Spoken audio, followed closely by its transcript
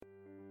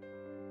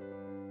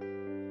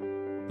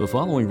The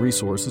following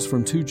resources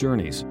from Two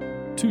Journeys.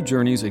 Two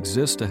Journeys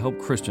exists to help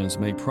Christians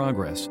make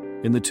progress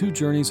in the two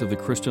journeys of the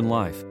Christian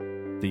life,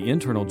 the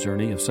internal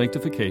journey of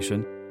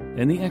sanctification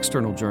and the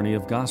external journey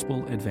of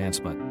gospel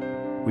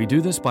advancement. We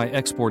do this by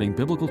exporting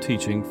biblical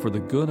teaching for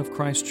the good of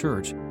Christ's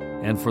church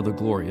and for the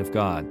glory of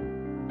God.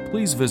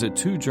 Please visit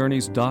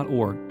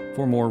twojourneys.org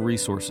for more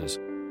resources.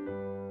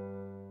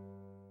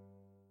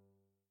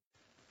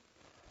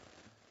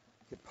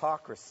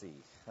 Hypocrisy.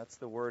 That's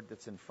the word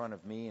that's in front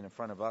of me and in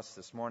front of us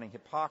this morning.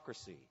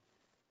 Hypocrisy.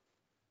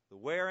 The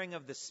wearing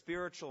of the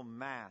spiritual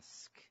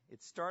mask.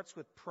 It starts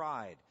with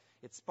pride.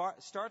 It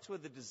starts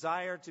with the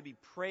desire to be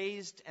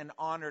praised and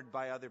honored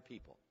by other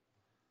people.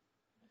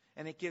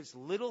 And it gives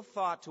little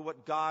thought to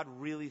what God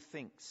really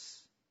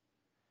thinks.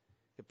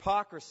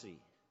 Hypocrisy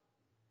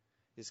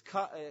is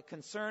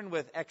concerned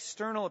with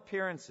external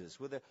appearances,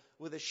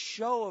 with a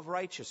show of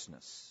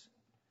righteousness.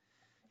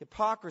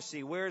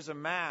 Hypocrisy wears a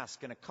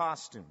mask and a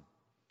costume.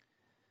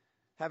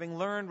 Having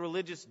learned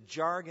religious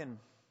jargon,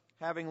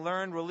 having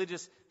learned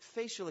religious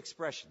facial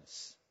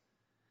expressions,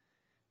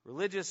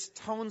 religious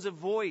tones of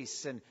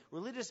voice, and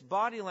religious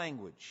body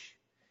language,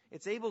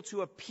 it's able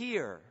to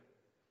appear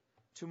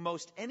to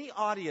most any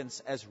audience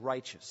as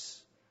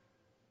righteous.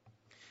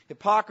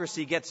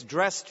 Hypocrisy gets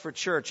dressed for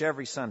church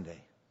every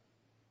Sunday,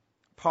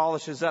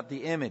 polishes up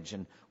the image,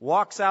 and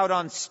walks out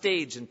on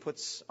stage and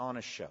puts on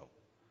a show.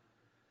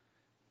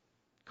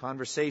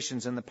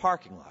 Conversations in the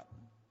parking lot,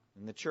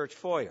 in the church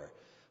foyer,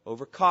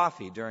 over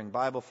coffee during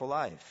Bible for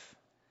Life.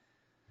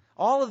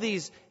 All of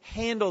these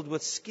handled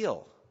with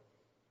skill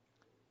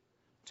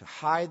to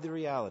hide the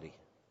reality.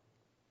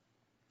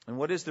 And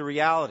what is the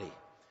reality?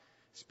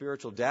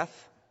 Spiritual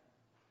death,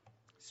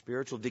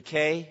 spiritual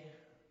decay,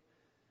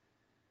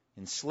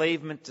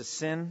 enslavement to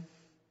sin,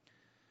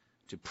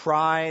 to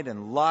pride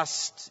and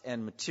lust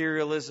and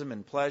materialism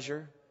and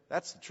pleasure.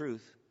 That's the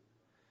truth.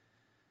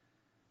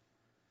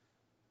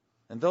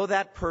 And though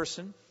that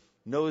person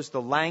knows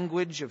the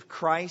language of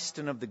Christ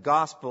and of the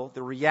gospel,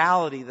 the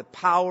reality, the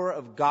power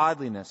of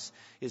godliness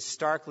is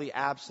starkly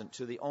absent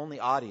to the only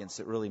audience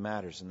that really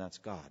matters, and that's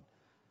God.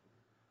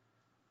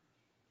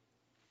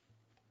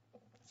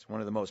 It's one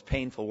of the most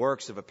painful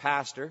works of a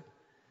pastor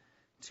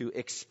to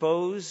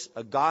expose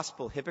a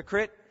gospel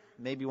hypocrite,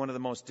 maybe one of the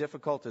most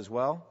difficult as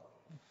well.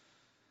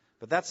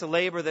 But that's a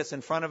labor that's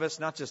in front of us,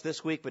 not just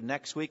this week, but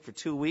next week for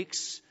 2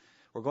 weeks.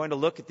 We're going to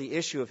look at the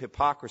issue of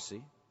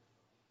hypocrisy.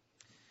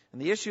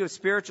 And the issue of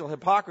spiritual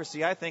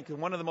hypocrisy, I think, is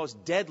one of the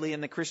most deadly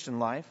in the Christian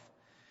life.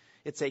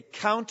 It's a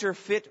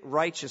counterfeit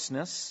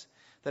righteousness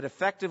that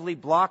effectively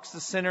blocks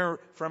the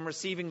sinner from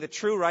receiving the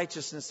true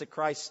righteousness that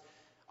Christ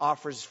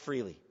offers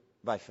freely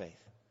by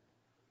faith.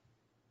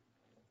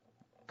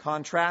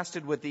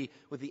 Contrasted with the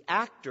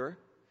actor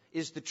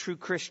is the true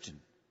Christian.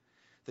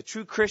 The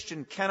true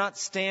Christian cannot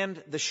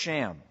stand the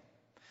sham,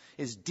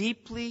 is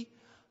deeply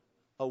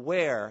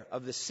aware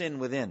of the sin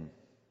within,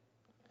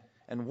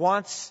 and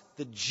wants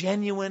the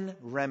genuine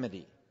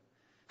remedy,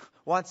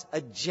 wants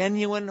a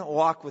genuine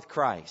walk with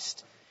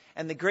Christ.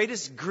 And the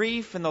greatest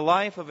grief in the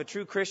life of a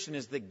true Christian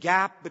is the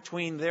gap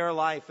between their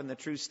life and the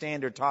true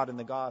standard taught in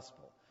the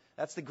gospel.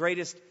 That's the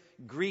greatest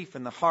grief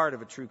in the heart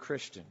of a true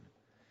Christian.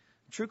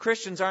 True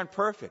Christians aren't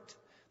perfect.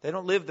 They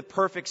don't live the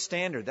perfect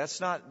standard.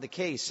 That's not the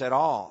case at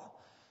all.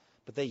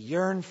 But they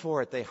yearn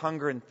for it. They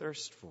hunger and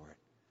thirst for it.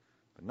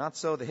 But not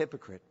so the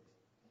hypocrite.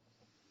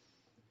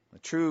 A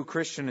true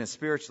Christian is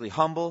spiritually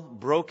humble,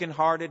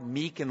 broken-hearted,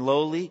 meek and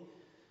lowly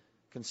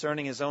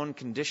concerning his own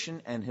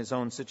condition and his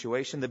own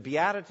situation. The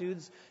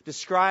Beatitudes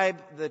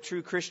describe the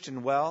true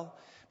Christian well.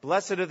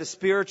 Blessed are the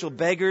spiritual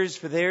beggars,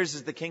 for theirs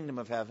is the kingdom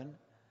of heaven.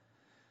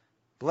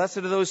 Blessed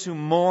are those who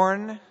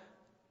mourn,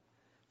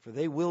 for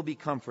they will be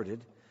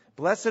comforted.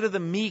 Blessed are the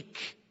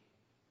meek,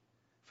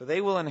 for they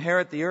will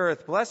inherit the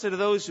earth. Blessed are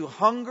those who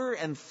hunger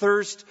and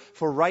thirst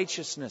for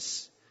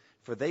righteousness,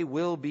 for they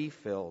will be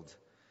filled.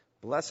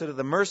 Blessed are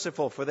the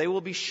merciful, for they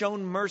will be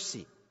shown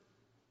mercy.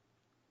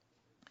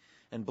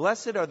 And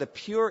blessed are the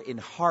pure in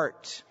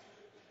heart,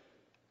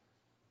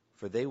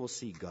 for they will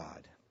see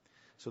God.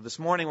 So this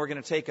morning we're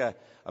going to take a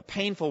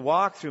painful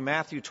walk through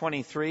Matthew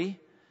 23,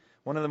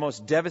 one of the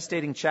most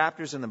devastating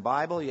chapters in the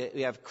Bible.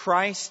 You have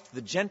Christ,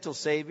 the gentle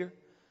Savior,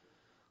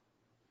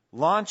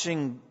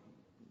 launching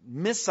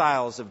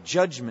missiles of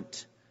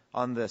judgment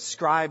on the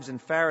scribes and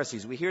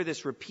Pharisees. We hear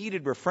this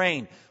repeated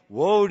refrain,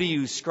 "Woe to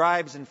you,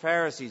 scribes and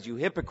Pharisees, you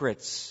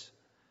hypocrites."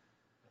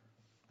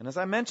 And as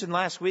I mentioned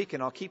last week,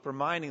 and I'll keep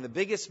reminding, the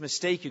biggest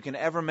mistake you can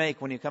ever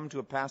make when you come to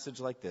a passage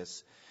like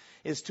this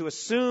is to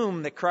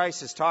assume that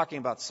Christ is talking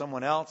about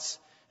someone else,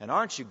 and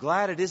aren't you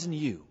glad it isn't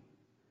you?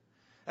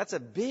 That's a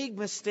big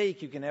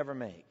mistake you can ever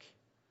make.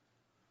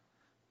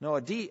 No,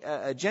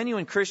 a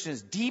genuine Christian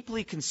is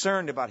deeply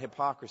concerned about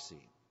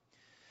hypocrisy.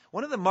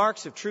 One of the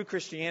marks of true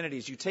Christianity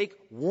is you take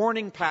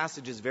warning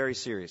passages very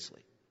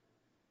seriously.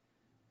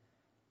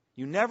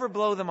 You never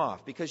blow them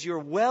off because you're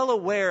well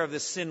aware of the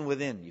sin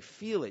within. You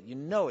feel it, you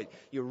know it,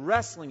 you're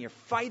wrestling, you're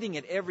fighting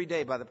it every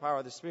day by the power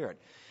of the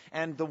Spirit.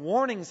 And the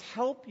warnings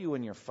help you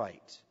in your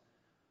fight.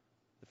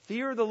 The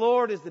fear of the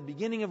Lord is the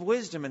beginning of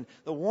wisdom, and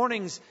the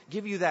warnings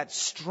give you that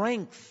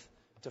strength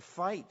to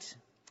fight.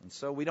 And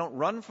so we don't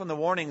run from the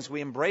warnings,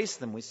 we embrace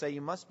them. We say,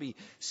 you must be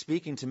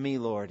speaking to me,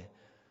 Lord.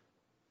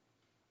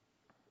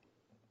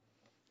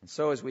 And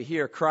so as we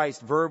hear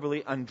Christ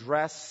verbally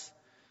undress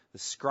the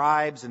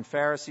scribes and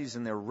Pharisees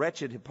in their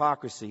wretched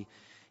hypocrisy,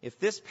 if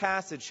this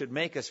passage should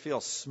make us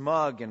feel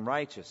smug and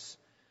righteous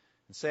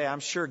and say, I'm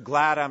sure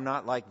glad I'm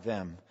not like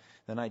them,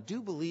 then I do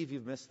believe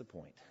you've missed the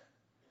point.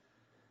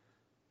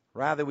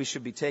 Rather, we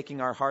should be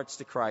taking our hearts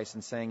to Christ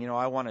and saying,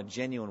 I want a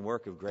genuine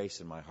work of grace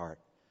in my heart.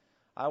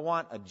 I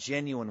want a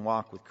genuine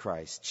walk with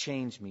Christ.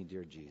 Change me,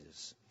 dear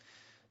Jesus.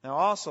 Now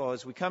also,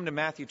 as we come to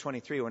Matthew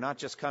 23, we're not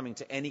just coming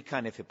to any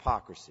kind of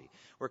hypocrisy.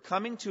 We're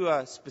coming to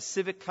a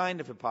specific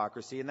kind of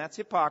hypocrisy, and that's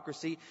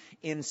hypocrisy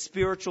in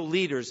spiritual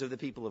leaders of the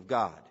people of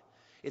God.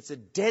 It's a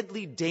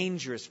deadly,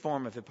 dangerous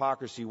form of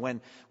hypocrisy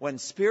when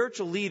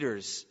spiritual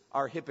leaders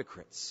are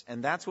hypocrites.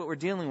 And that's what we're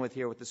dealing with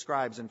here with the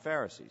scribes and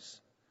Pharisees.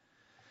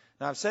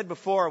 Now, I've said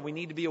before, we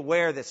need to be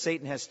aware that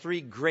Satan has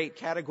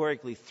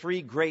categorically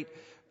three great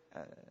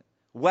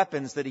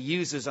weapons that he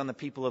uses on the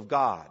people of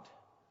God.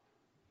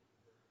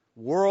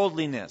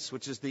 Worldliness,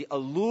 which is the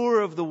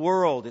allure of the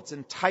world, its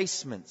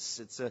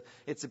enticements,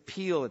 its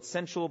appeal, its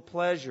sensual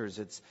pleasures,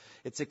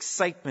 its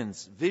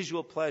excitements,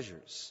 visual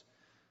pleasures.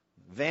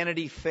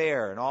 Vanity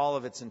Fair and all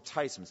of its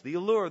enticements. The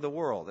allure of the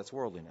world, that's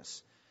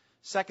worldliness.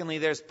 Secondly,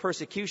 there's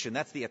persecution.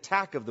 That's the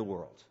attack of the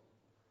world.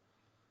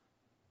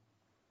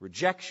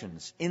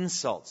 Rejections,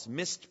 insults,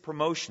 missed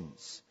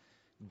promotions,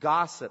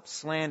 gossip,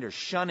 slander,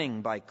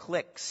 shunning by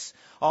cliques,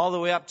 all the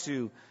way up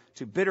to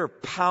bitter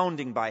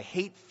pounding by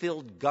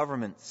hate-filled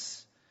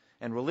governments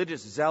and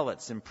religious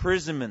zealots,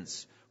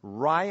 imprisonments,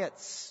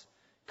 riots,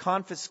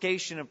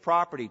 confiscation of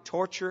property,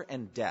 torture,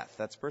 and death.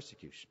 That's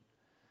persecution.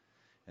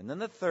 And then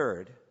the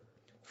third,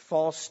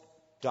 false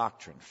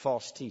doctrine,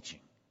 false teaching.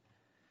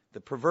 The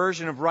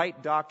perversion of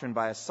right doctrine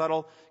by a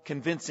subtle,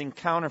 convincing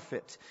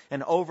counterfeit,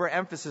 an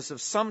overemphasis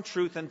of some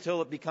truth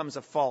until it becomes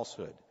a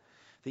falsehood.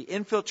 The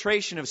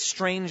infiltration of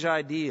strange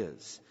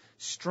ideas,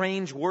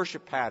 strange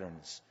worship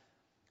patterns,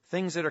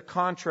 things that are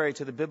contrary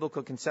to the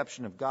biblical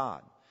conception of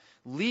God.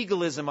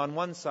 Legalism on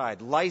one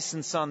side,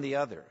 license on the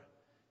other.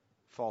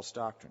 False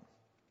doctrine.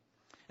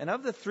 And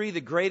of the three, the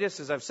greatest,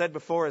 as I've said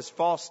before, is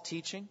false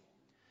teaching,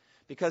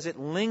 because it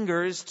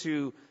lingers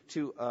to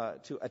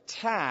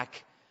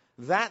attack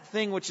that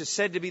thing which is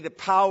said to be the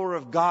power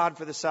of God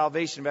for the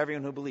salvation of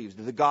everyone who believes,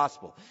 the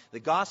gospel. The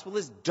gospel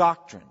is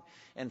doctrine.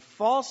 And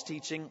false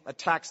teaching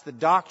attacks the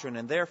doctrine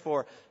and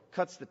therefore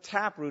cuts the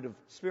taproot of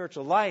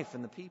spiritual life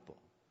in the people.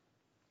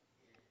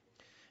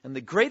 And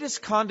the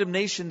greatest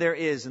condemnation there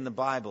is in the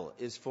Bible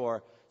is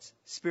for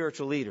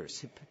spiritual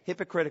leaders,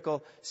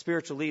 hypocritical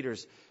spiritual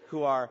leaders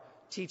who are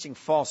teaching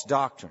false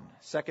doctrine.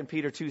 2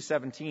 Peter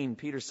 2:17,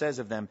 Peter says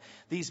of them,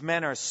 these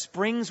men are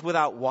springs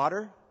without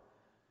water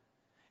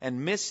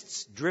and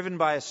mists driven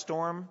by a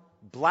storm.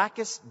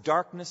 Blackest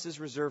darkness is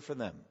reserved for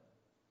them.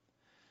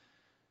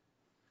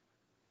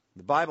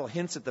 The Bible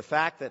hints at the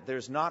fact that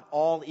there's not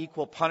all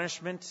equal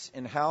punishment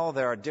in hell.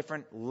 There are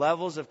different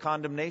levels of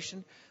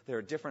condemnation. There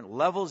are different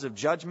levels of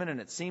judgment, and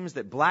it seems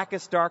that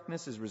blackest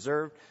darkness is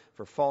reserved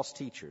for false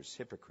teachers,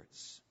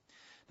 hypocrites.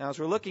 Now, as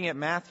we're looking at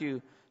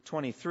Matthew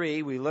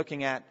 23, we're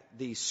looking at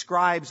the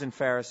scribes and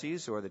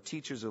Pharisees, or the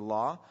teachers of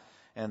law,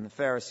 and the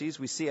Pharisees.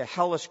 We see a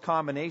hellish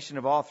combination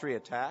of all three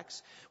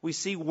attacks. We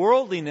see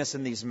worldliness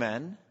in these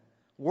men.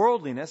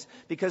 Worldliness,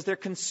 because they're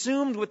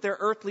consumed with their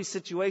earthly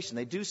situation.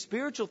 They do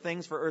spiritual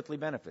things for earthly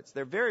benefits.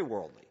 They're very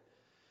worldly.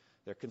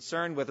 They're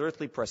concerned with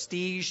earthly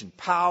prestige and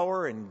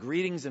power and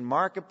greetings in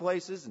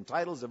marketplaces and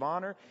titles of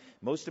honor,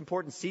 most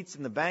important seats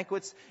in the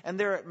banquets. And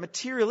they're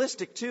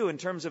materialistic too, in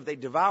terms of they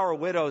devour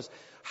widows'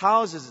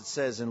 houses, it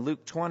says in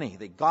Luke 20.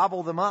 They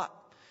gobble them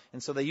up.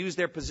 And so they use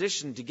their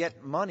position to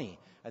get money.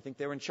 I think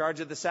they're in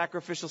charge of the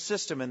sacrificial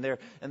system, and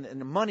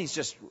the money's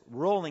just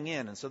rolling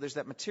in. And so there's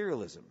that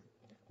materialism,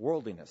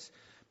 worldliness.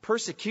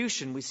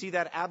 Persecution, we see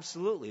that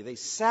absolutely. They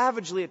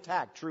savagely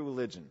attacked true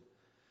religion.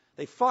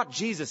 They fought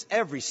Jesus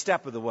every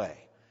step of the way,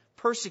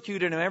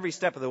 persecuted him every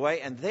step of the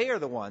way, and they are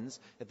the ones,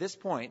 at this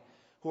point,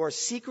 who are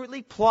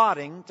secretly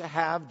plotting to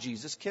have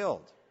Jesus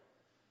killed.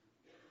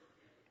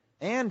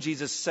 And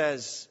Jesus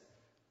says,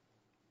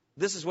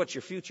 this is what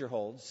your future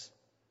holds.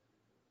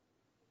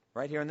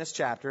 Right here in this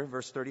chapter,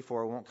 verse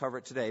 34, we won't cover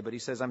it today, but he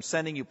says, I'm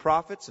sending you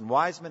prophets and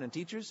wise men and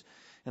teachers,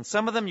 and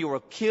some of them you will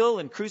kill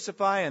and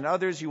crucify, and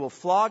others you will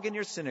flog in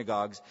your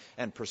synagogues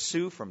and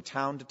pursue from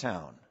town to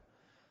town.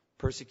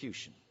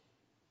 Persecution.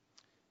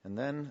 And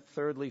then,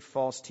 thirdly,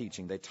 false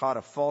teaching. They taught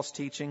a false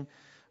teaching,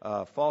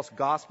 a false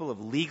gospel of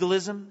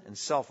legalism and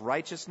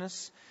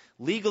self-righteousness.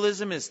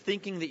 Legalism is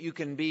thinking that you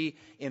can be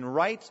in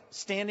right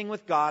standing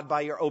with God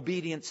by your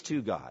obedience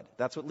to God.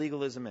 That's what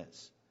legalism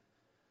is.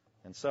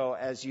 And so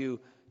as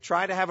you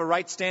try to have a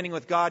right standing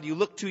with God, you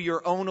look to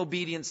your own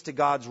obedience to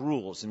God's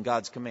rules and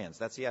God's commands.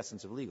 That's the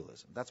essence of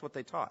legalism. That's what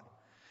they taught.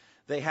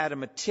 They had a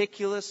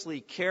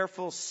meticulously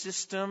careful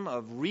system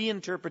of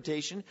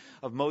reinterpretation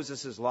of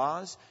Moses'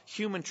 laws,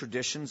 human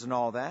traditions and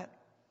all that.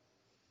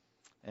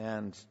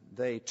 And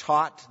they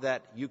taught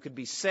that you could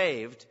be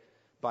saved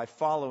by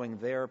following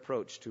their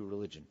approach to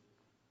religion.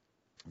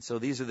 And so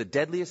these are the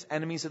deadliest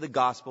enemies of the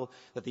gospel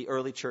that the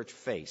early church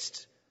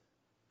faced.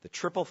 The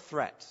triple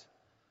threat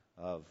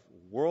of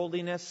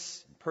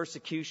worldliness,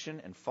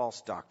 persecution, and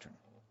false doctrine.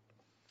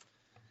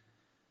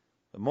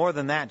 But more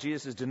than that,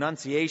 Jesus'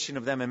 denunciation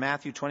of them in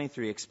Matthew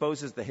 23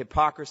 exposes the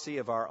hypocrisy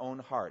of our own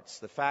hearts.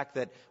 The fact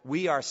that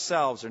we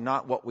ourselves are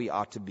not what we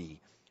ought to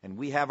be. And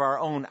we have our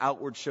own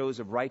outward shows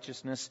of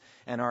righteousness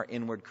and our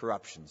inward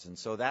corruptions. And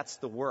so that's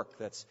the work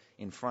that's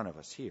in front of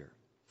us here.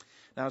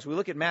 Now, as we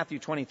look at Matthew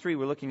 23,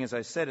 we're looking, as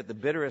I said, at the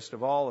bitterest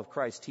of all of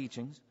Christ's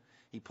teachings.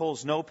 He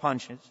pulls no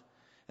punches,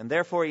 and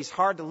therefore he's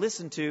hard to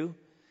listen to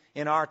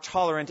in our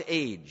tolerant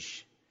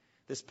age.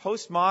 This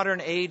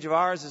postmodern age of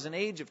ours is an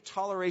age of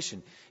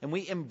toleration, and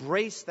we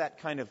embrace that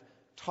kind of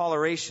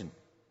toleration.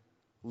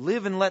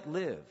 Live and let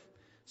live.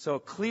 So a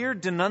clear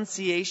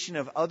denunciation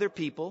of other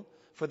people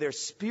for their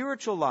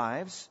spiritual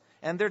lives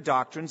and their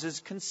doctrines is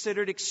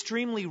considered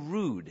extremely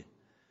rude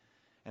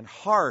and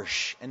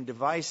harsh and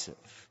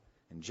divisive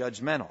and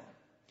judgmental.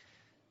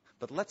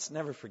 But let's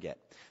never forget,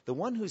 the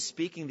one who's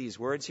speaking these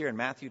words here in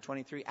Matthew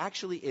 23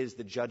 actually is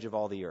the judge of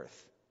all the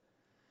earth.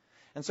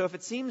 And so if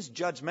it seems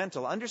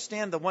judgmental,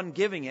 understand the one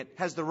giving it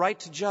has the right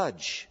to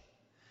judge.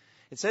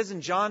 It says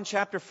in John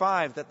chapter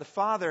 5 that the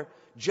Father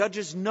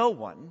judges no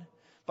one,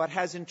 but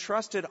has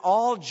entrusted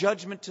all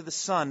judgment to the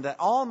Son, that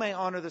all may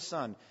honor the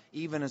Son,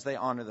 even as they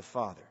honor the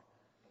Father.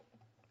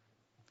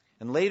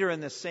 And later in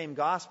this same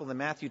gospel, in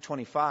Matthew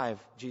 25,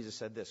 Jesus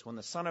said this, when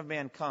the Son of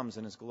Man comes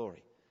in his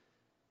glory,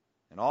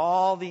 and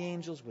all the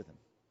angels with him,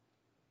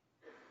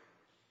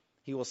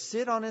 he will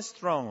sit on his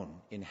throne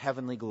in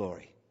heavenly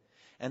glory.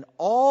 And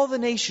all the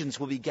nations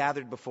will be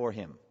gathered before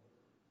him.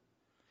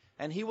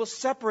 And he will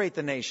separate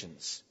the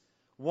nations,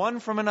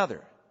 one from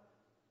another,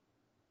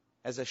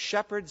 as a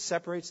shepherd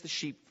separates the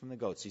sheep from the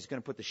goats. He's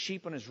going to put the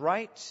sheep on his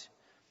right,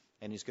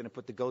 and he's going to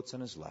put the goats on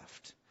his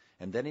left.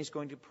 And then he's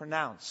going to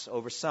pronounce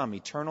over some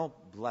eternal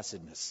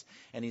blessedness.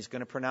 And he's going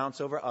to pronounce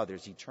over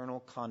others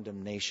eternal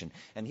condemnation.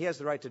 And he has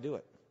the right to do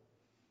it.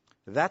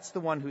 That's the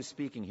one who's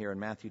speaking here in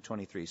Matthew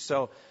 23.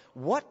 So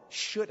what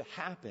should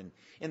happen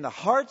in the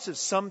hearts of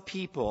some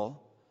people,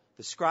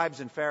 the scribes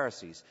and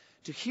Pharisees,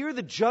 to hear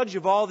the judge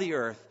of all the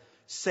earth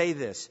say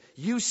this,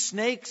 you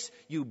snakes,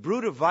 you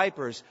brood of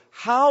vipers,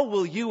 how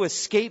will you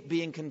escape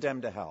being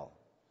condemned to hell?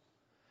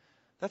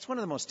 That's one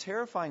of the most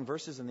terrifying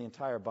verses in the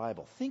entire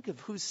Bible. Think of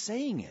who's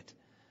saying it.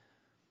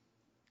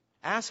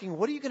 Asking,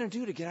 what are you going to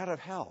do to get out of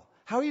hell?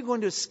 How are you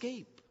going to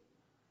escape?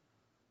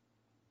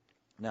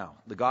 Now,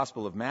 the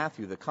Gospel of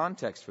Matthew, the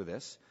context for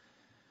this,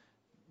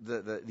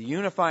 the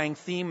unifying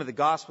theme of the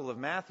Gospel of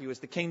Matthew is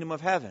the kingdom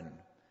of heaven.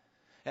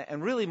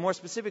 And really, more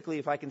specifically,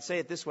 if I can say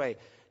it this way,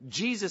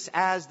 Jesus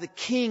as the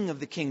king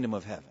of the kingdom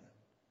of heaven.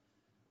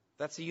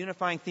 That's the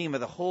unifying theme of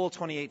the whole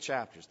 28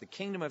 chapters. The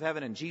kingdom of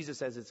heaven and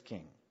Jesus as its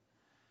king.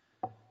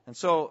 And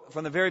so,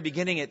 from the very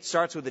beginning, it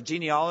starts with a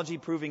genealogy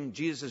proving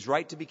Jesus'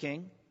 right to be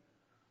king.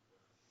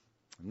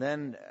 And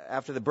then,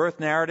 after the birth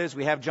narratives,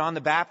 we have John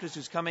the Baptist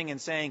who's coming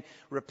and saying,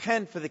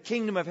 repent, for the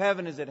kingdom of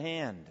heaven is at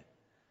hand.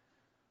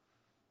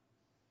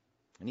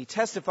 And he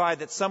testified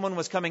that someone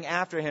was coming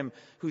after him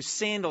whose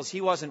sandals he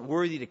wasn't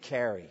worthy to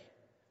carry.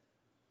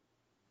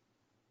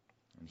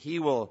 And he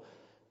will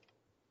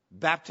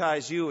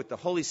baptize you with the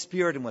Holy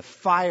Spirit and with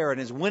fire, and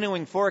his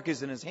winnowing fork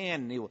is in his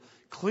hand, and he will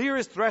clear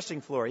his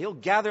threshing floor. He'll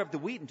gather up the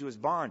wheat into his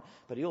barn,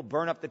 but he'll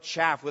burn up the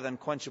chaff with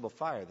unquenchable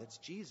fire. That's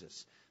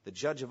Jesus, the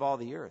judge of all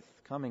the earth,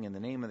 coming in the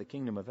name of the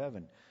kingdom of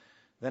heaven.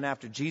 Then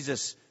after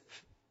Jesus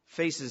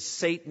faces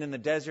Satan in the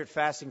desert,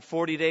 fasting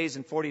 40 days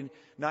and 40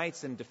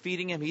 nights and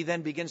defeating him, he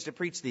then begins to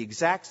preach the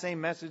exact same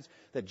message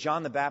that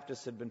John the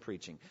Baptist had been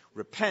preaching.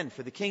 Repent,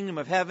 for the kingdom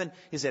of heaven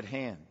is at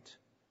hand.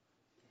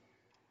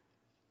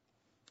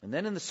 And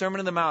then in the Sermon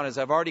on the Mount, as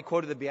I've already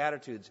quoted the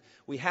Beatitudes,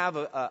 we have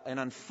an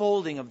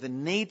unfolding of the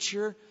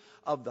nature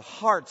of the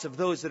hearts of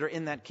those that are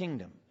in that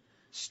kingdom.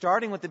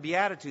 Starting with the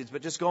Beatitudes,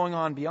 but just going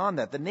on beyond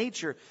that. The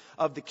nature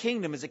of the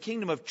kingdom is a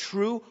kingdom of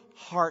true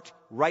heart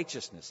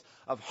righteousness,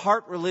 of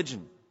heart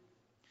religion,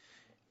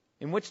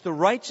 in which the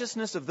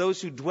righteousness of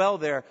those who dwell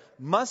there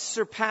must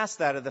surpass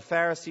that of the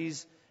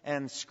Pharisees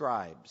and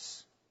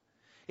scribes.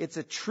 It's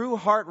a true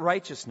heart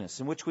righteousness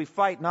in which we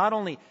fight not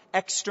only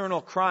external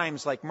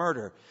crimes like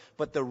murder,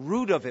 but the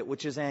root of it,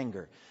 which is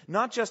anger.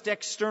 Not just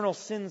external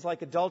sins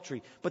like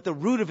adultery, but the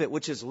root of it,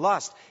 which is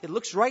lust. It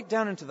looks right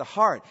down into the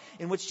heart,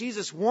 in which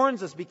Jesus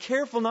warns us, be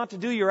careful not to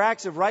do your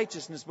acts of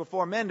righteousness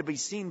before men to be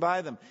seen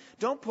by them.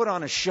 Don't put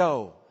on a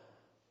show.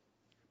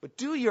 But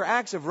do your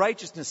acts of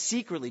righteousness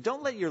secretly.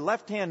 Don't let your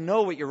left hand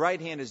know what your right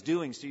hand is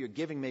doing, so your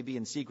giving may be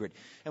in secret.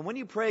 And when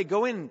you pray,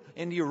 go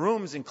into your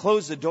rooms and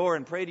close the door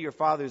and pray to your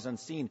Father who's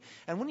unseen.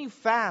 And when you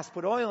fast,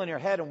 put oil on your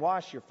head and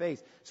wash your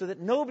face, so that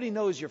nobody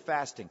knows you're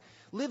fasting.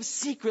 Live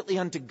secretly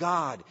unto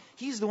God.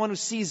 He's the one who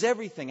sees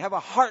everything. Have a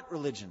heart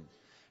religion.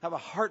 Have a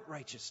heart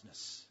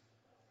righteousness.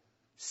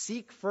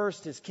 Seek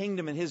first His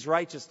kingdom and His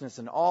righteousness,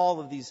 and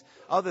all of these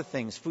other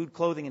things, food,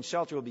 clothing, and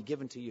shelter, will be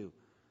given to you.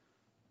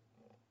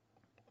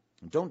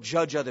 Don't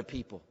judge other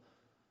people.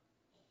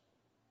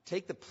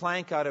 Take the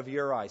plank out of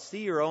your eye.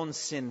 See your own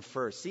sin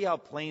first. See how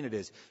plain it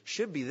is.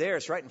 Should be there.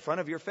 It's right in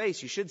front of your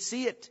face. You should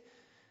see it.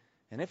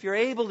 And if you're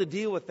able to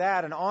deal with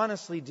that and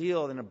honestly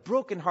deal in a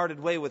broken-hearted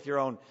way with your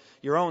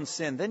own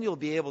sin, then you'll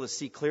be able to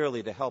see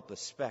clearly to help a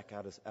speck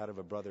out of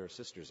a brother or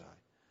sister's eye.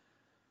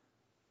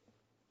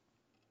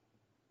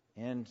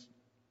 And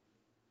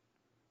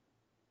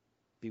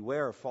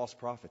beware of false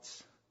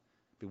prophets.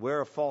 Beware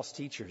of false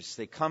teachers.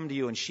 They come to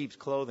you in sheep's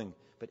clothing,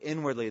 but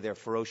inwardly they're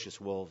ferocious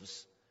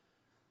wolves.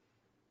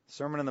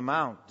 Sermon on the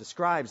Mount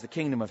describes the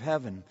kingdom of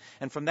heaven.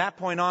 And from that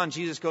point on,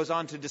 Jesus goes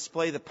on to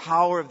display the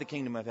power of the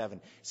kingdom of heaven.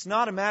 It's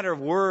not a matter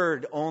of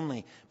word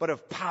only, but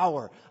of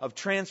power, of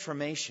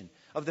transformation,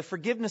 of the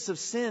forgiveness of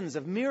sins,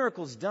 of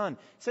miracles done.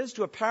 He says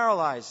to a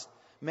paralyzed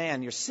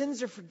man, your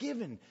sins are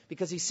forgiven,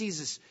 because he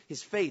sees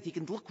his faith. He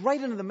can look right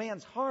into the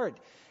man's heart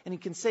and he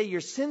can say,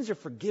 your sins are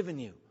forgiven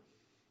you.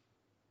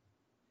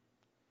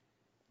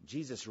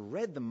 Jesus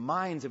read the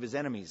minds of his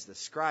enemies, the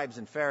scribes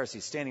and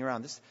Pharisees standing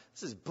around. This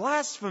is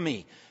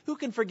blasphemy. Who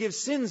can forgive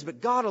sins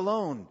but God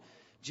alone?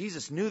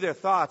 Jesus knew their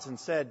thoughts and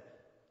said,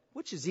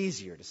 which is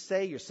easier, to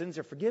say your sins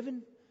are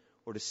forgiven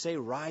or to say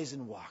rise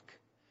and walk?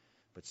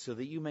 But so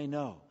that you may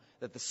know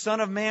that the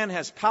Son of Man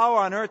has power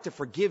on earth to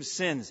forgive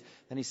sins.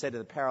 Then he said to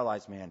the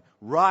paralyzed man,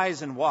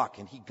 rise and walk.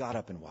 And he got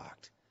up and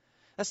walked.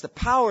 That's the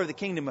power of the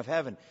kingdom of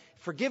heaven.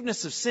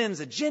 Forgiveness of sins,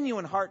 a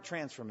genuine heart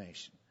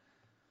transformation.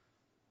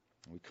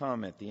 We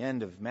come at the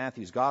end of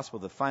Matthew's gospel,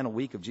 the final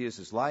week of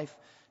Jesus' life.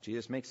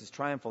 Jesus makes his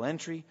triumphal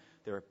entry.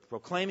 They're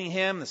proclaiming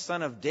him the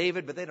Son of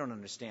David, but they don't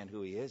understand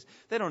who he is.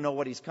 They don't know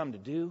what he's come to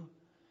do.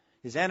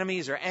 His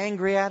enemies are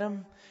angry at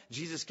him.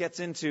 Jesus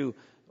gets into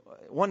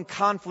one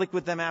conflict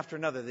with them after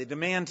another. They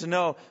demand to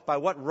know by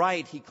what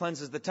right he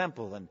cleanses the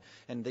temple,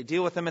 and they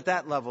deal with him at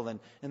that level. And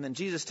then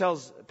Jesus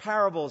tells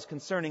parables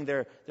concerning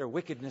their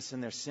wickedness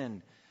and their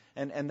sin.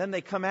 And then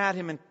they come at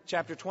him in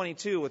chapter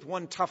 22 with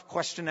one tough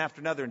question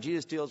after another, and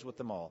Jesus deals with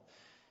them all.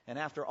 And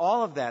after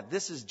all of that,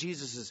 this is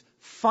Jesus'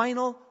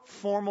 final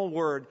formal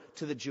word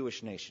to the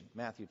Jewish nation,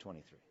 Matthew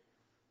 23.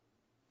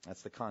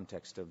 That's the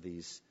context of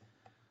these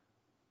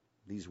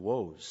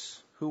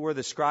woes. Who were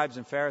the scribes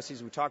and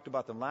Pharisees? We talked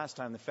about them last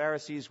time. The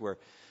Pharisees were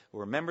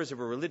members of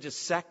a religious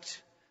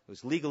sect. It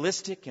was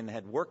legalistic and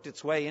had worked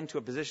its way into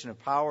a position of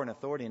power and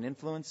authority and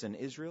influence in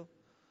Israel,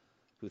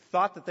 who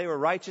thought that they were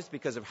righteous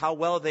because of how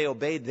well they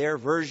obeyed their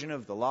version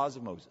of the laws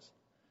of Moses.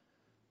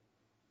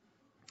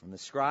 And the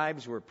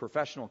scribes were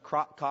professional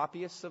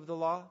copyists of the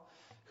law,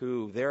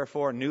 who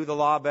therefore knew the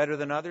law better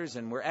than others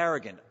and were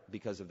arrogant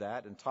because of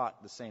that and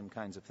taught the same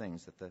kinds of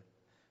things that the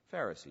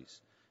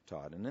Pharisees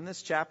taught. And in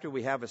this chapter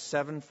we have a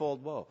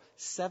sevenfold woe.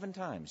 7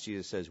 times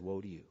Jesus says,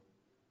 woe to you.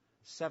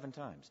 7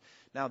 times.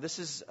 Now this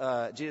is,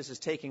 Jesus is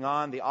taking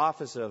on the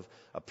office of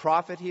a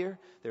prophet here.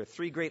 There are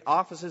 3 great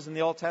offices in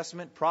the Old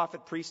Testament: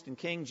 prophet, priest, and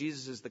king.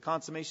 Jesus is the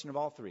consummation of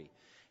all 3.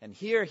 And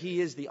here he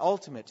is the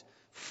ultimate,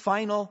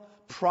 final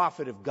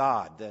prophet of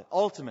God, the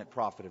ultimate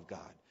prophet of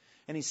God.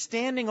 And he's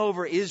standing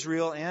over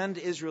Israel and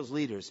Israel's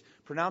leaders,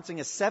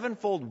 pronouncing a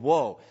 7-fold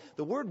woe.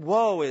 The word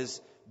woe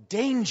is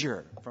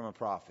danger from a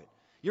prophet.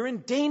 You're in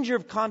danger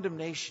of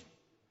condemnation.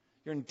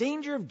 You're in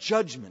danger of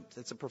judgment.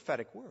 That's a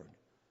prophetic word.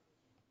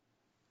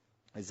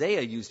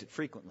 Isaiah used it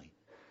frequently.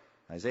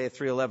 Isaiah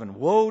 3:11,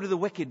 woe to the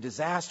wicked,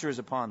 disaster is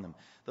upon them.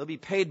 They'll be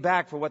paid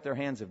back for what their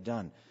hands have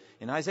done.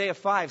 In Isaiah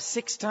 5,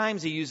 6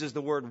 times he uses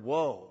the word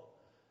woe.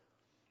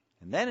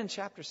 And then in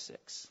chapter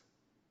 6,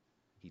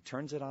 he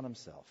turns it on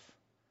himself.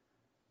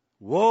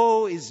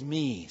 Woe is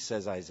me,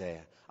 says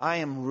Isaiah. I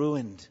am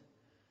ruined,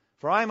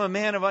 for I am a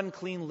man of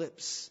unclean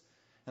lips.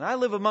 And I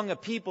live among a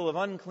people of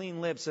unclean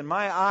lips, and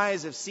my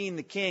eyes have seen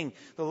the King,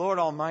 the Lord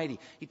Almighty.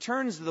 He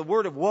turns the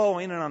word of woe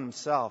in and on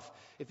himself.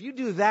 If you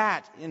do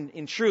that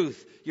in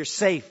truth, you're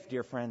safe,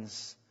 dear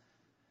friends.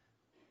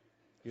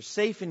 You're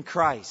safe in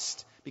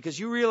Christ, because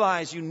you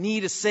realize you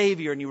need a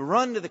Savior, and you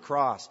run to the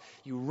cross.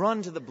 You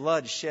run to the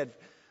blood shed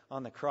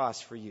on the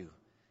cross for you.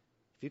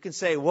 If you can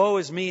say, woe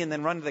is me, and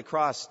then run to the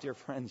cross, dear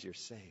friends, you're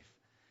safe.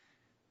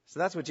 So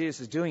that's what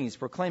Jesus is doing. He's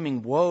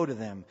proclaiming woe to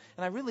them.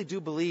 And I really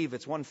do believe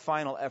it's one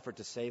final effort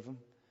to save them.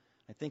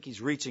 I think he's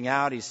reaching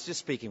out. He's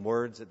just speaking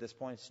words at this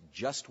point. It's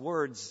just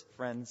words,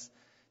 friends.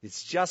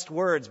 It's just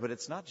words, but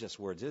it's not just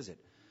words, is it?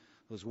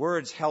 Those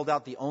words held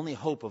out the only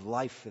hope of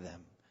life for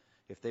them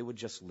if they would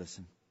just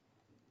listen.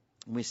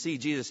 And we see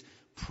Jesus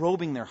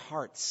probing their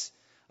hearts.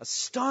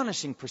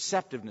 Astonishing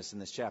perceptiveness in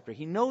this chapter.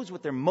 He knows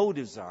what their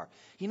motives are.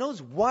 He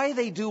knows why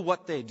they do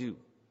what they do.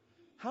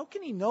 How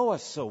can he know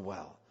us so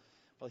well?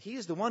 Well, he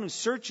is the one who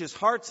searches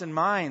hearts and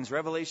minds,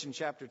 Revelation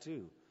chapter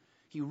 2.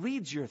 He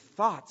reads your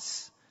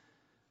thoughts.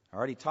 I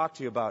already talked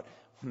to you about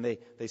when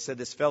they said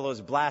this fellow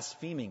is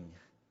blaspheming.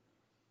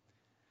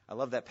 I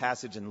love that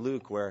passage in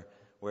Luke where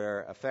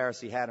a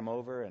Pharisee had him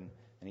over and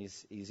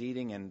he's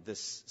eating, and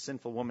this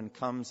sinful woman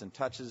comes and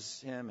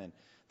touches him, and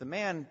the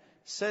man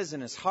says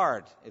in his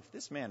heart, if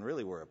this man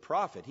really were a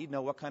prophet, he'd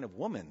know what kind of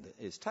woman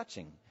is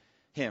touching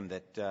him,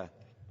 that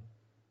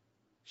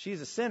she's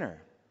a sinner.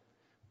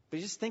 But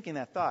he's just thinking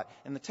that thought.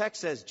 And the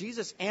text says,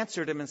 Jesus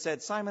answered him and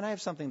said, Simon, I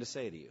have something to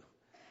say to you.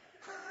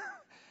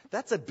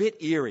 That's a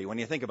bit eerie when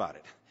you think about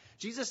it.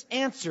 Jesus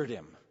answered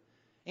him.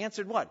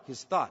 Answered what?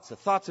 His thoughts, the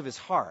thoughts of his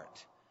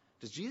heart.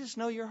 Does Jesus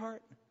know your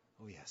heart?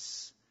 Oh,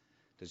 yes.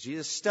 Does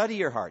Jesus study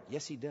your heart?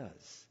 Yes, he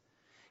does.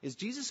 Is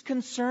Jesus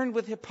concerned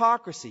with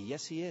hypocrisy?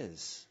 Yes, he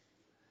is.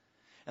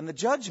 And the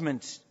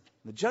judgment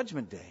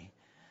day,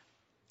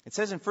 it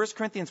says in 1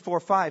 Corinthians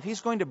 4:5,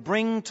 he's going to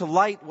bring to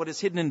light what is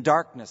hidden in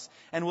darkness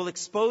and will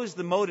expose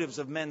the motives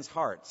of men's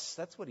hearts.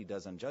 That's what he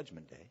does on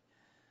Judgment Day.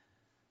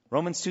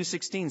 Romans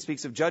 2:16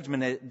 speaks of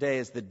Judgment Day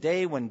as the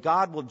day when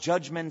God will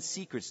judge men's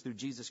secrets through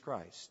Jesus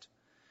Christ.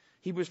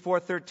 Hebrews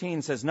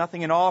 4:13 says,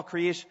 nothing in all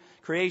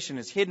creation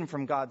is hidden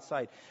from God's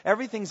sight.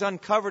 Everything's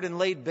uncovered and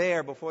laid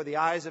bare before the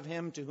eyes of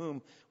him to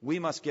whom we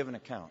must give an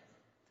account.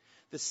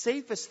 The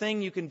safest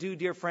thing you can do,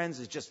 dear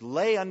friends, is just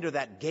lay under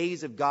that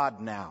gaze of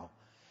God now.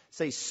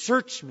 Say,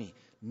 search me,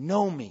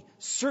 know me,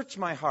 search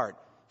my heart.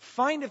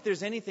 Find if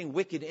there's anything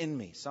wicked in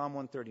me, Psalm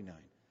 139.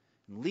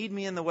 And lead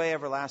me in the way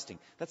everlasting.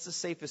 That's the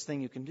safest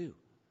thing you can do.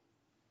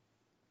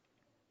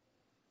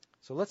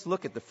 So let's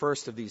look at the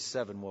first of these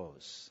 7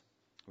 woes.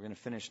 We're going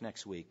to finish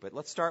next week, but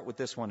let's start with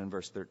this one in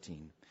verse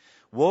 13.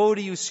 Woe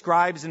to you,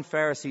 scribes and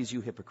Pharisees, you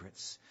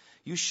hypocrites!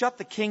 You shut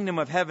the kingdom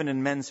of heaven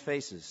in men's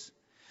faces.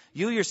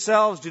 You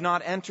yourselves do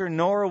not enter,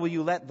 nor will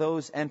you let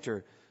those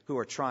enter who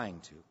are trying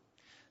to.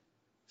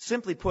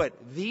 Simply put,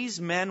 these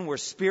men were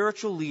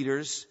spiritual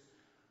leaders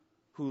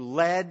who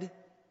led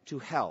to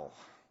hell.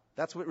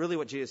 That's really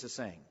what Jesus is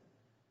saying.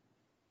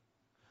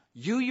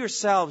 You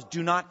yourselves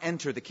do not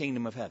enter the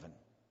kingdom of heaven.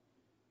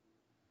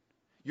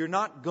 You're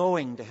not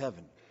going to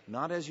heaven,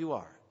 not as you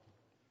are.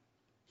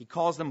 He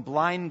calls them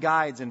blind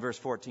guides in verse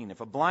 14.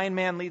 If a blind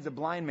man leads a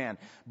blind man,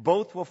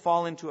 both will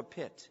fall into a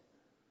pit.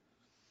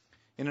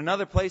 In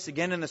another place,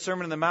 again in the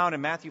Sermon on the Mount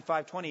in Matthew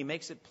 5:20, he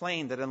makes it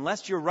plain that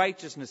unless your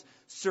righteousness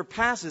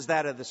surpasses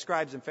that of the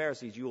scribes and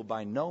Pharisees, you will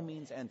by no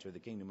means enter the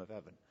kingdom of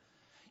heaven.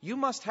 You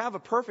must have a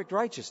perfect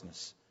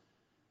righteousness.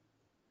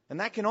 And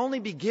that can only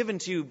be given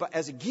to you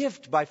as a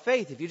gift by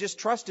faith. If you just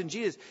trust in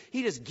Jesus,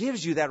 he just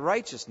gives you that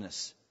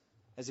righteousness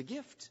as a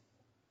gift.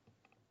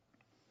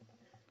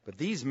 But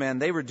these men,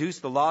 they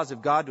reduced the laws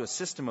of God to a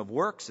system of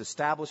works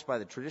established by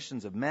the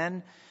traditions of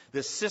men.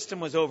 This system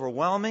was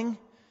overwhelming.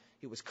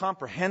 It was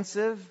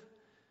comprehensive,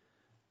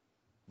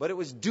 but it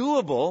was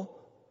doable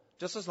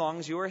just as long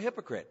as you were a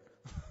hypocrite.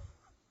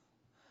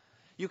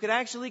 You could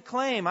actually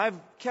claim, I've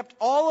kept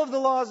all of the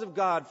laws of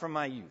God from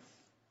my youth.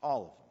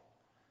 All of them.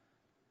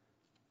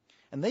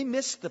 And they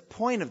missed the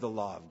point of the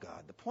law of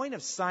God. The point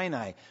of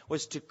Sinai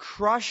was to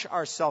crush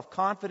our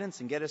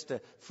self-confidence and get us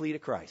to flee to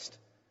Christ.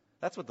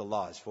 That's what the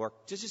law is for.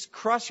 To just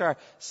crush our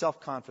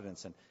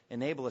self-confidence and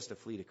enable us to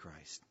flee to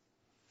Christ.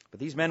 But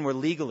these men were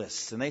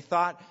legalists, and they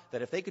thought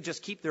that if they could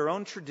just keep their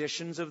own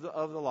traditions of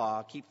the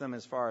law, keep them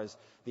as far as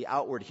the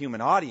outward human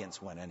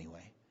audience went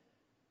anyway,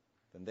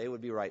 then they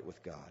would be right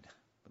with God.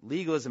 But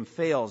legalism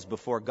fails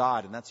before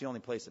God, and that's the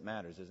only place it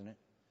matters, isn't it?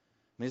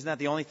 I mean, isn't that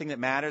the only thing that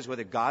matters,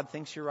 whether God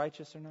thinks you're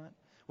righteous or not?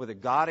 Whether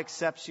God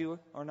accepts you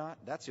or not?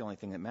 That's the only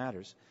thing that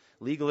matters.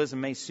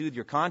 Legalism may soothe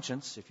your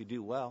conscience if you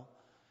do well.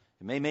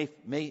 It may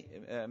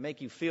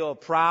make you feel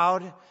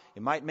proud.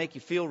 It might make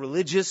you feel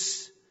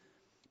religious.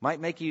 Might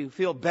make you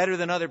feel better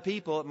than other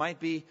people. It might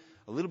be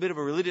a little bit of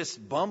a religious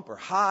bump or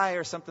high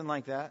or something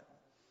like that.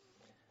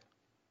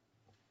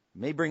 It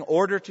may bring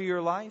order to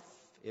your life.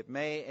 It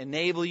may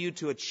enable you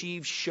to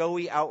achieve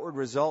showy outward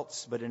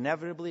results, but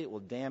inevitably it will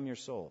damn your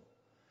soul.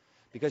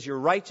 Because your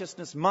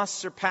righteousness must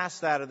surpass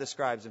that of the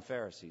scribes and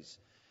Pharisees.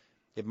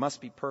 It must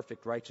be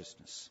perfect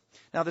righteousness.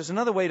 Now, there's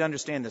another way to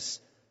understand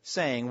this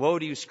saying, woe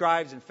to you,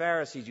 scribes and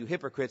Pharisees, you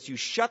hypocrites. You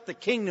shut the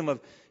kingdom of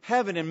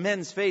heaven in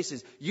men's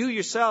faces. You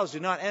yourselves do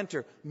not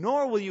enter,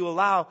 nor will you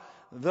allow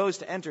those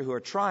to enter who are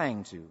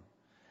trying to.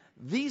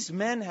 These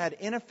men had,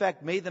 in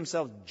effect, made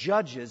themselves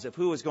judges of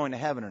who was going to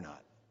heaven or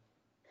not.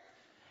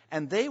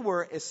 And they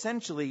were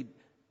essentially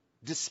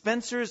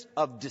dispensers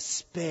of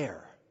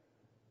despair.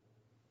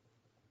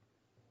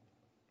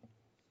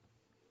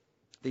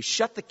 They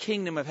shut the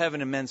kingdom of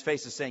heaven in men's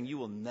faces, saying, you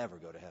will never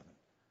go to heaven.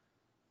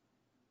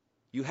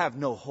 You have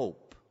no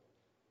hope.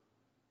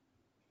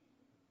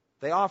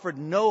 They offered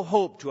no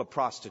hope to a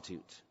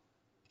prostitute.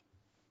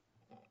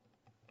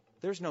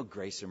 There's no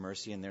grace or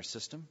mercy in their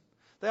system.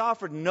 They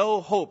offered no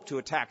hope to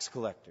a tax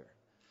collector.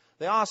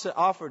 They also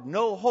offered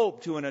no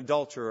hope to an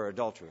adulterer or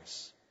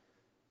adulteress.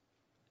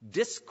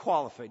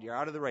 Disqualified, you're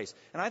out of the race.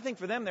 And I think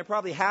for them, they're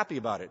probably happy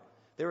about it.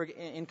 They were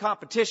in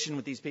competition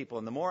with these people,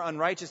 and the more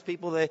unrighteous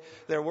people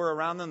there were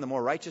around them, the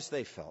more righteous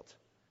they felt.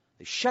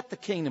 They shut the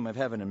kingdom of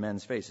heaven in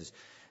men's faces.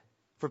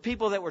 For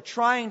people that were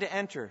trying to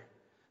enter,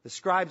 the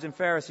scribes and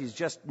Pharisees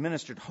just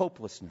ministered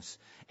hopelessness.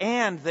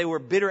 And they were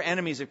bitter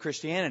enemies of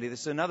Christianity.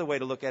 This is another way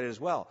to look at it as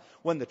well.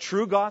 When the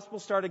true gospel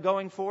started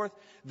going forth,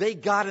 they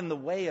got in the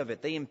way of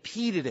it. They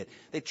impeded it.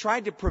 They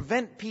tried to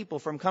prevent people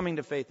from coming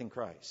to faith in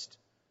Christ.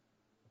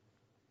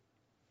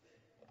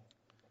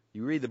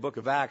 You read the book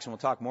of Acts, and we'll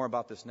talk more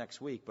about this next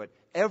week, but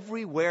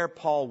everywhere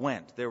Paul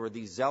went, there were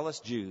these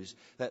zealous Jews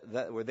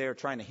that were there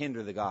trying to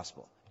hinder the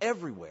gospel.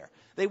 Everywhere.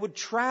 They would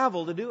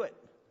travel to do it.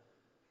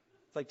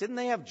 It's like, didn't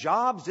they have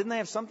jobs? Didn't they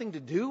have something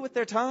to do with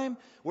their time?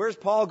 Where's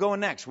Paul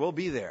going next? We'll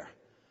be there.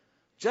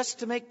 Just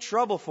to make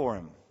trouble for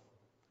him.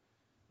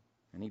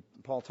 And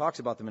Paul talks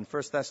about them in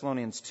 1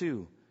 Thessalonians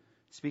 2.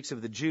 He speaks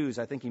of the Jews.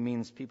 I think he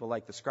means people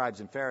like the scribes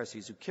and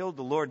Pharisees who killed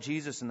the Lord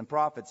Jesus and the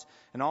prophets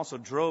and also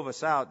drove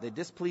us out. They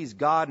displease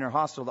God and are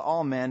hostile to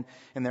all men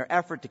in their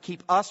effort to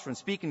keep us from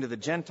speaking to the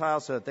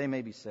Gentiles so that they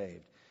may be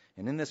saved.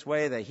 And in this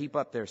way they heap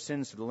up their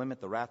sins to the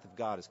limit. The wrath of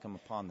God has come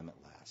upon them at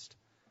last.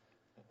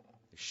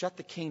 They shut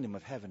the kingdom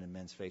of heaven in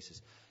men's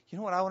faces. You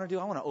know what I want to do?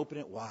 I want to open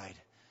it wide.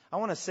 I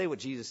want to say what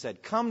Jesus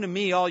said. Come to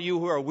me, all you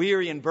who are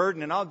weary and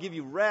burdened, and I'll give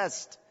you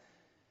rest.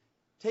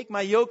 Take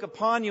my yoke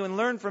upon you and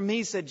learn from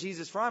me, said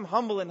Jesus, for I'm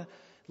humble and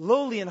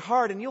lowly in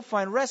heart, and you'll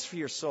find rest for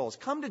your souls.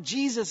 Come to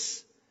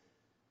Jesus.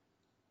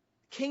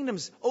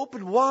 Kingdom's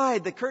opened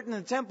wide. The curtain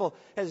in the temple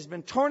has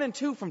been torn in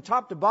two from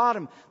top to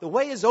bottom. The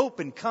way is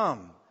open.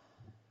 Come.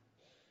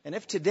 And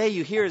if today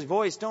you hear his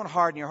voice, don't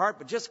harden your heart,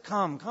 but just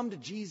come. Come to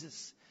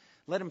Jesus.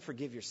 Let him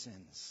forgive your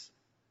sins.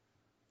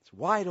 It's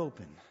wide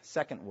open.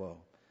 Second woe.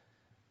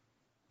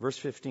 Verse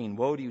 15.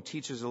 Woe to you,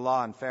 teachers of the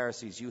law and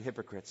Pharisees, you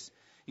hypocrites.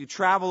 You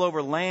travel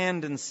over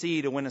land and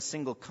sea to win a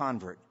single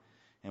convert.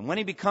 And when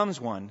he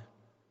becomes one,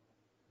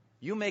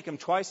 you make him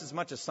twice as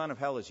much a son of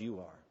hell as you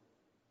are.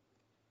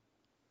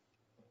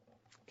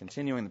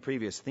 Continuing the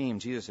previous theme,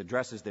 Jesus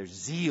addresses their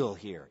zeal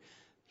here.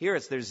 Here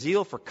it's their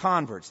zeal for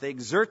converts. They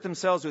exert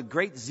themselves with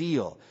great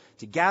zeal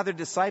to gather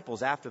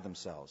disciples after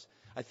themselves.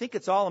 I think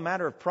it's all a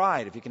matter of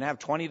pride. If you can have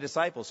 20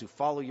 disciples who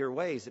follow your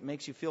ways, it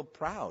makes you feel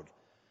proud.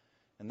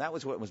 And that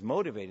was what was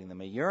motivating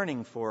them, a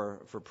yearning for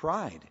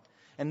pride.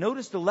 And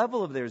notice the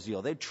level of their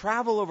zeal. They'd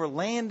travel over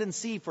land and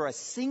sea for a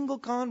single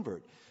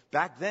convert.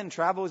 Back then,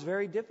 travel was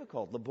very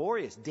difficult,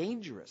 laborious,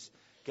 dangerous.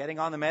 Getting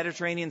on the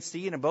Mediterranean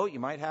Sea in a boat, you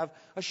might have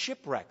a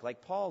shipwreck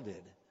like Paul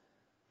did.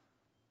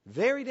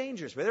 Very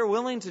dangerous, but they're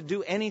willing to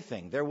do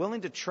anything. They're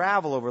willing to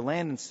travel over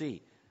land and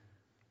sea.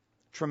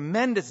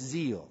 Tremendous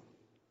zeal.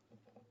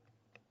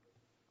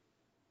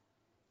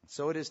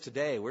 So it is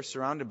today. We're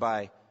surrounded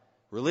by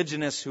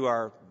religionists who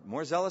are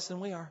more zealous than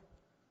we are.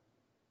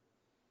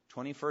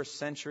 21st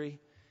century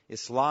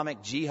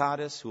Islamic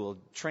jihadists who will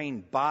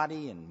train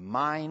body and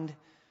mind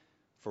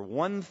for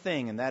one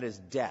thing, and that is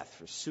death,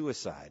 for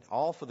suicide,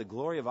 all for the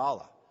glory of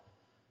Allah.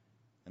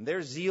 And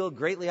their zeal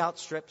greatly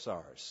outstrips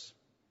ours.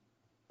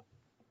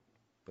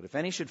 But if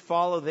any should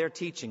follow their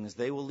teachings,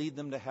 they will lead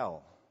them to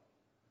hell.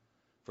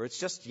 For it's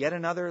just yet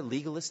another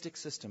legalistic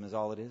system is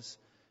all it is.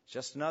 It's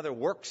just another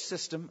works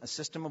system, a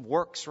system of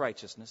works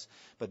righteousness.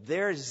 But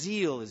their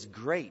zeal is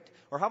great.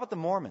 Or how about the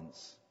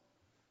Mormons?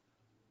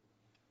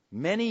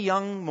 Many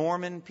young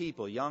Mormon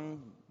people,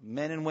 young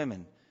men and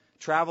women,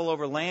 travel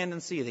over land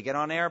and sea. They get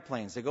on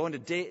airplanes. They go into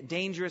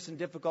dangerous and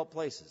difficult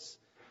places.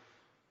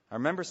 I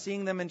remember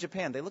seeing them in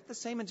Japan. They look the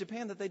same in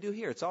Japan that they do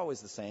here. It's always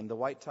the same. The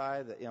white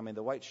tie,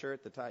 the white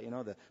shirt, the tie,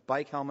 the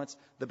bike helmets,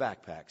 the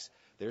backpacks.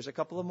 There's a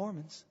couple of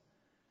Mormons.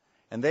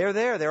 And they're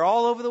there. They're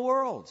all over the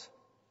world.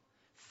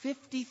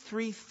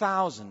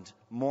 53,000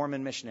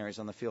 Mormon missionaries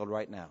on the field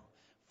right now.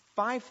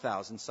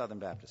 5,000 Southern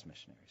Baptist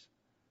missionaries.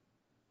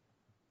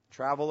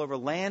 Travel over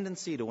land and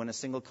sea to win a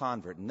single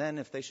convert. And then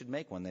if they should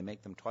make one, they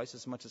make them twice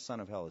as much a son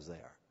of hell as they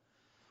are.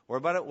 Or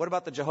what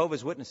about the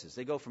Jehovah's Witnesses?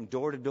 They go from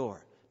door to door,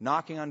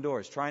 knocking on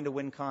doors, trying to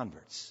win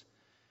converts.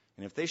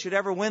 And if they should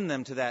ever win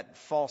them to that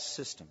false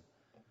system,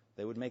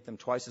 they would make them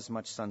twice as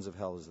much sons of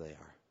hell as they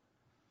are.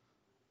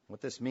 What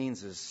this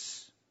means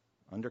is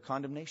under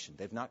condemnation.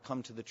 They've not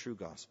come to the true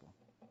gospel.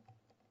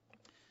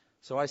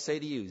 So I say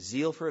to you,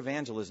 zeal for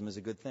evangelism is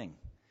a good thing.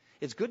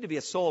 It's good to be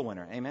a soul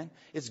winner, amen?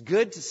 It's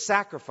good to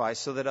sacrifice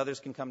so that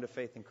others can come to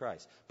faith in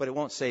Christ. But it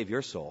won't save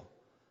your soul.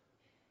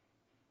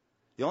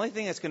 The only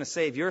thing that's going to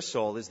save your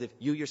soul is that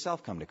you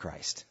yourself come to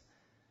Christ.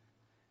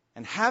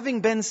 And having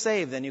been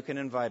saved, then you can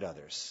invite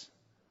others.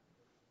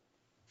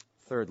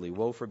 Thirdly,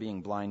 woe for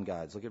being blind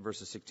guides. Look at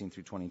verses 16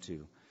 through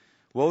 22.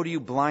 Woe to you,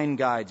 blind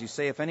guides. You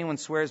say, if anyone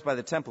swears by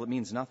the temple, it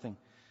means nothing.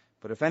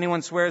 But if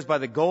anyone swears by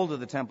the gold of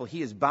the temple,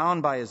 he is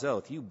bound by his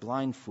oath. You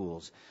blind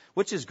fools.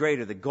 Which is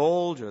greater, the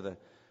gold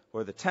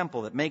or the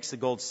temple that makes the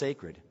gold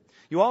sacred?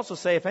 You also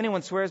say, if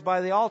anyone swears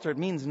by the altar, it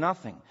means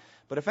nothing.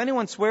 But if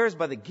anyone swears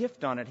by the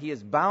gift on it, he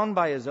is bound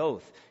by his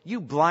oath. You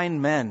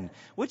blind men,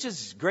 which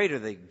is greater,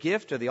 the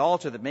gift or the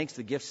altar that makes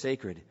the gift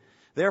sacred?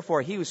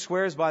 Therefore, he who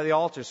swears by the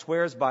altar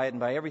swears by it and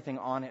by everything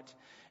on it.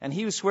 And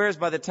he who swears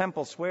by the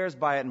temple swears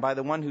by it and by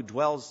the one who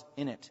dwells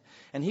in it.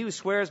 And he who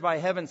swears by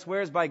heaven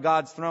swears by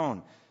God's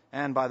throne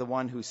and by the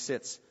one who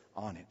sits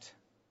on it.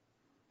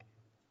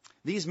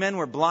 These men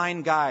were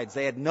blind guides.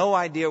 They had no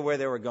idea where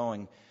they were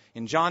going.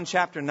 In John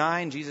chapter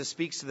 9, Jesus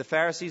speaks to the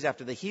Pharisees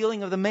after the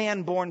healing of the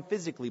man born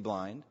physically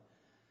blind.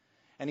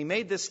 And he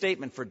made this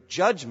statement, for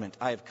judgment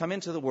I have come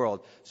into the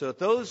world, so that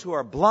those who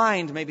are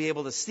blind may be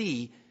able to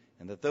see,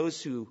 and that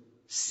those who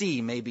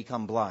see may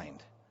become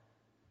blind.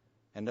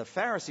 And the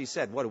Pharisees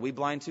said, what are we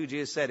blind to?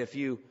 Jesus said, if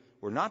you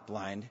were not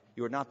blind,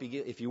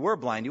 if you were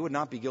blind, you would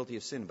not be guilty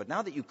of sin. But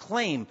now that you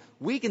claim,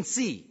 we can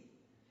see,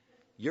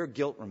 your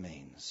guilt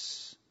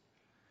remains.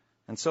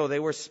 And so they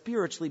were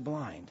spiritually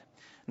blind.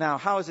 Now,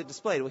 how is it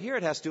displayed? Well, here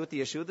it has to do with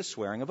the issue of the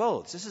swearing of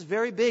oaths. This is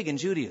very big in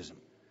Judaism.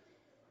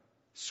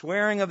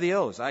 Swearing of the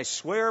oaths. I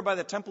swear by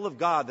the temple of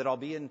God that I'll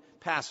be in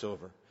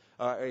Passover,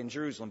 in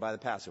Jerusalem by the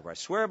Passover. I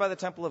swear by the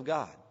temple of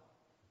God.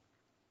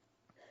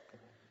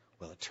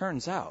 Well, it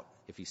turns out,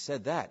 if he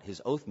said that,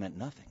 his oath meant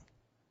nothing.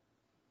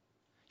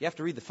 You have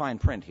to read the fine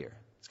print here.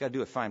 It's got to do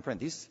with fine print.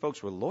 These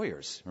folks were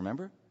lawyers,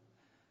 remember?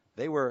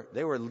 They were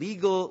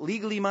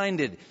legally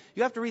minded.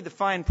 You have to read the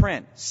fine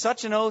print.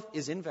 Such an oath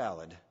is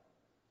invalid.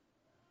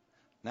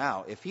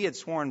 Now, if he had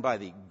sworn by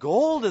the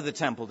gold of the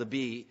temple to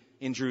be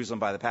in Jerusalem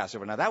by the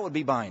Passover, now that would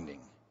be binding.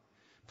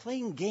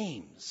 Playing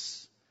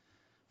games.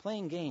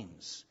 Playing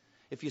games.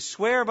 If you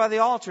swear by the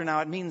altar,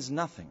 now it means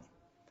nothing.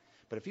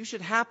 But if you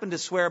should happen to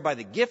swear by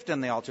the gift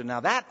on the altar, now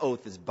that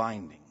oath is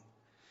binding.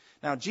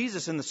 Now,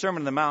 Jesus in the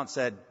Sermon on the Mount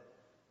said,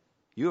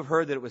 you have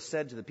heard that it was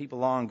said to the people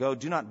long ago,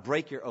 do not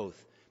break your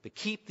oath, but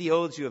keep the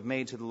oaths you have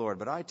made to the Lord.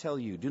 But I tell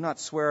you, do not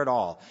swear at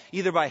all,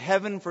 either by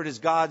heaven, for it is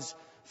God's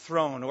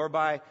throne, or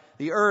by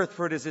the earth,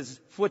 for it is his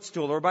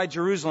footstool, or by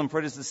Jerusalem, for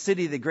it is the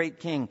city of the great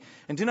king.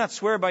 And do not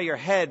swear by your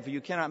head, for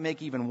you cannot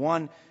make even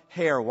one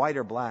hair white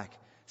or black.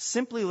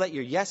 Simply let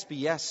your yes be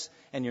yes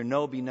and your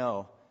no be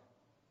no,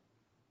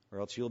 or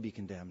else you'll be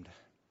condemned.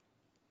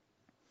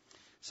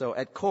 So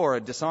at core,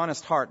 a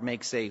dishonest heart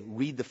makes a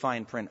read the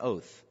fine print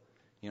oath,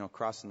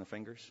 crossing the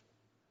fingers.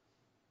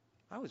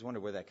 I always wonder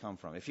where that comes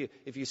from. If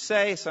you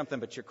say something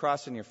but you're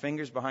crossing your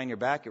fingers behind your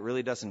back, it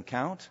really doesn't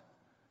count.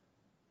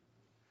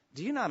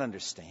 Do you not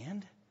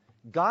understand?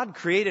 God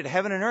created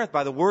heaven and earth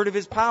by the word of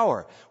his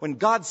power. When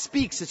God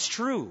speaks, it's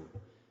true.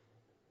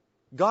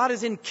 God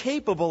is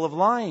incapable of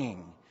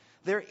lying.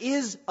 There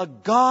is a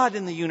God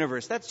in the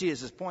universe. That's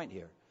Jesus' point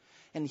here.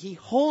 And he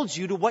holds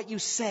you to what you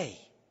say.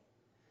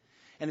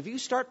 And if you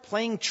start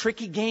playing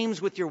tricky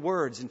games with your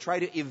words and try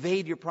to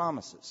evade your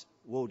promises,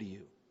 woe to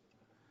you.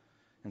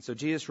 And so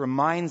Jesus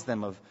reminds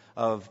them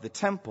of the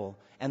temple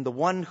and the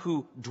one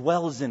who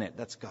dwells in it.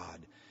 That's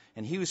God.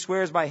 And he who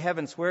swears by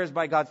heaven swears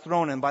by God's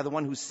throne and by the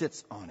one who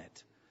sits on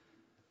it.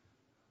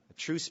 A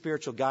true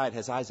spiritual guide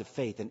has eyes of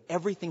faith, and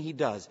everything he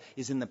does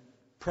is in the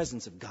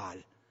presence of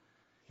God.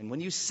 And when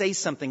you say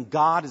something,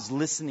 God is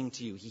listening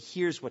to you. He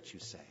hears what you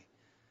say.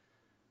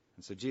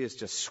 And so Jesus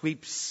just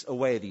sweeps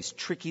away these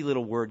tricky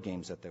little word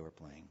games that they were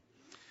playing.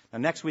 Now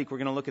next week we're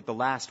going to look at the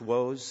last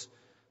woes,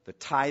 the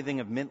tithing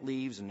of mint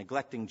leaves and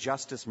neglecting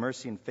justice,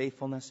 mercy, and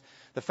faithfulness.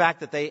 The fact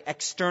that they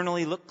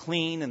externally look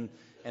clean and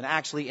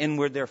actually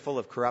inward they're full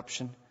of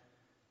corruption.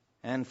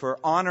 And for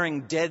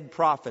honoring dead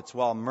prophets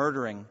while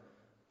murdering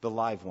the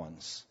live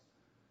ones.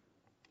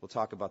 We'll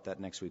talk about that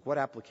next week. What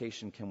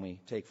application can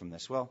we take from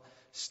this? Well,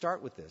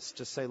 start with this.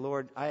 Just say,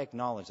 Lord, I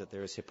acknowledge that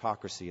there is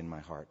hypocrisy in my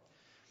heart.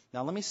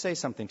 Now, let me say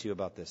something to you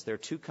about this. There are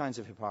two kinds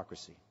of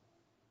hypocrisy.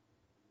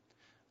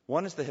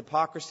 One is the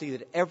hypocrisy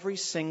that every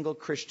single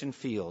Christian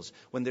feels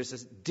when there's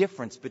this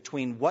difference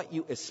between what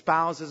you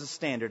espouse as a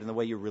standard and the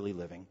way you're really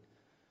living.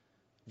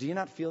 Do you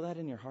not feel that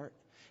in your heart?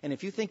 And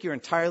if you think you're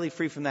entirely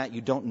free from that, you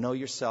don't know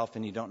yourself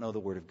and you don't know the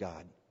Word of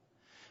God.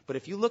 But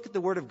if you look at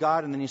the Word of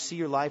God and then you see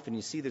your life and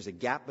you see there's a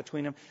gap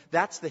between them,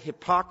 that's the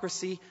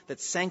hypocrisy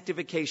that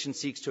sanctification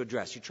seeks to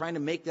address. You're trying to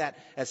make that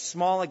as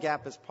small a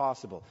gap as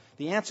possible.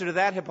 The answer to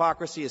that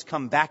hypocrisy is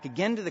come back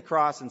again to the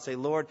cross and say,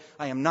 Lord,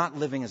 I am not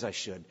living as I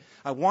should.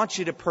 I want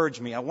you to purge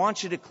me. I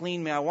want you to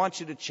clean me. I want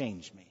you to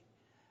change me.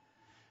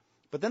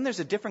 But then there's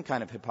a different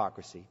kind of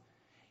hypocrisy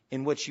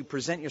in which you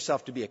present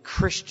yourself to be a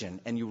Christian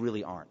and you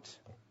really aren't.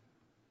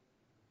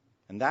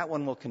 And that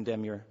one will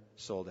condemn your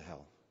soul to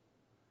hell.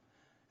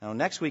 Now,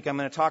 next week, I'm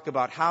going to talk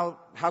about how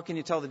can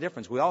you tell the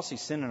difference? We all see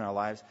sin in our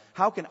lives.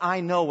 How can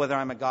I know whether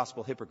I'm a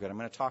gospel hypocrite? I'm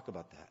going to talk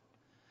about that.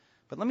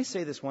 But let me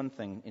say this one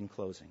thing in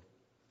closing.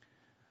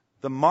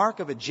 The mark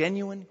of a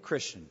genuine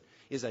Christian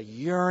is a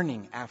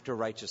yearning after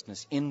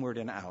righteousness inward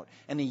and out,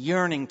 and a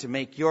yearning to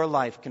make your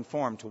life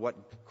conform to what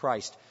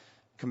Christ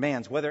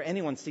commands, whether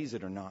anyone sees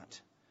it or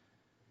not.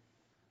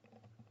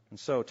 And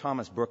so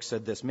Thomas Brooks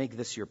said this, make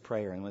this your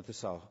prayer, and with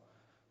this I'll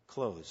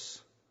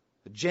close.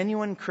 The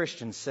genuine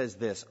Christian says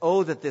this,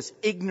 oh, that this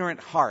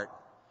ignorant heart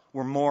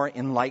were more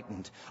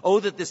enlightened.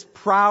 Oh, that this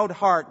proud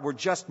heart were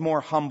just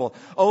more humble.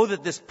 Oh,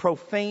 that this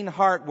profane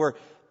heart were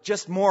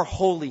just more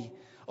holy.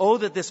 Oh,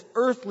 that this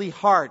earthly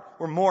heart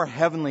were more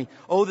heavenly.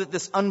 Oh, that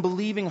this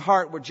unbelieving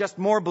heart were just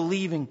more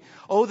believing.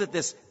 Oh, that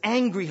this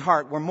angry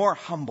heart were more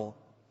humble.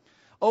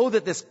 Oh,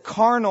 that this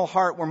carnal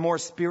heart were more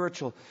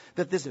spiritual.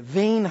 That this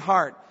vain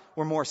heart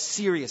were more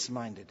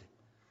serious-minded.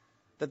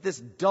 That this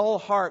dull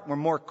heart were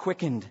more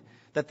quickened.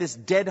 That this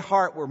dead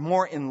heart were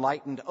more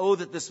enlightened. Oh,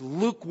 that this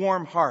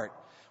lukewarm heart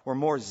were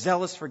more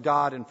zealous for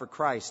God and for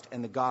Christ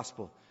and the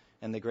gospel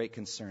and the great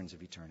concerns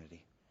of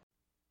eternity.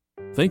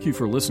 Thank you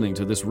for listening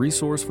to this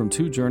resource from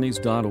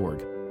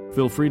twojourneys.org.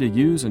 Feel free to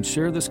use and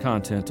share this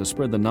content to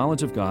spread the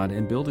knowledge of God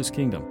and build His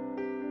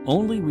kingdom.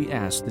 Only we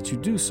ask that you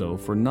do so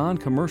for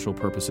non-commercial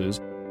purposes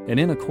and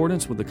in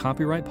accordance with the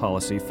copyright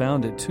policy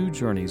found at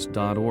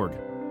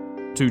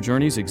twojourneys.org. Two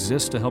Journeys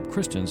exists to help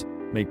Christians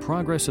make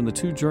progress in the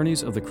two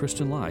journeys of the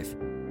Christian life,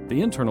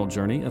 the internal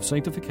journey of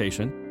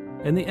sanctification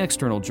and the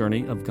external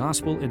journey of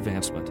gospel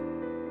advancement.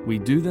 We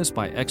do this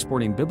by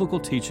exporting biblical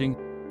teaching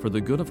for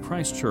the good of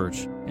Christ's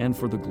church and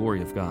for the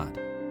glory of God.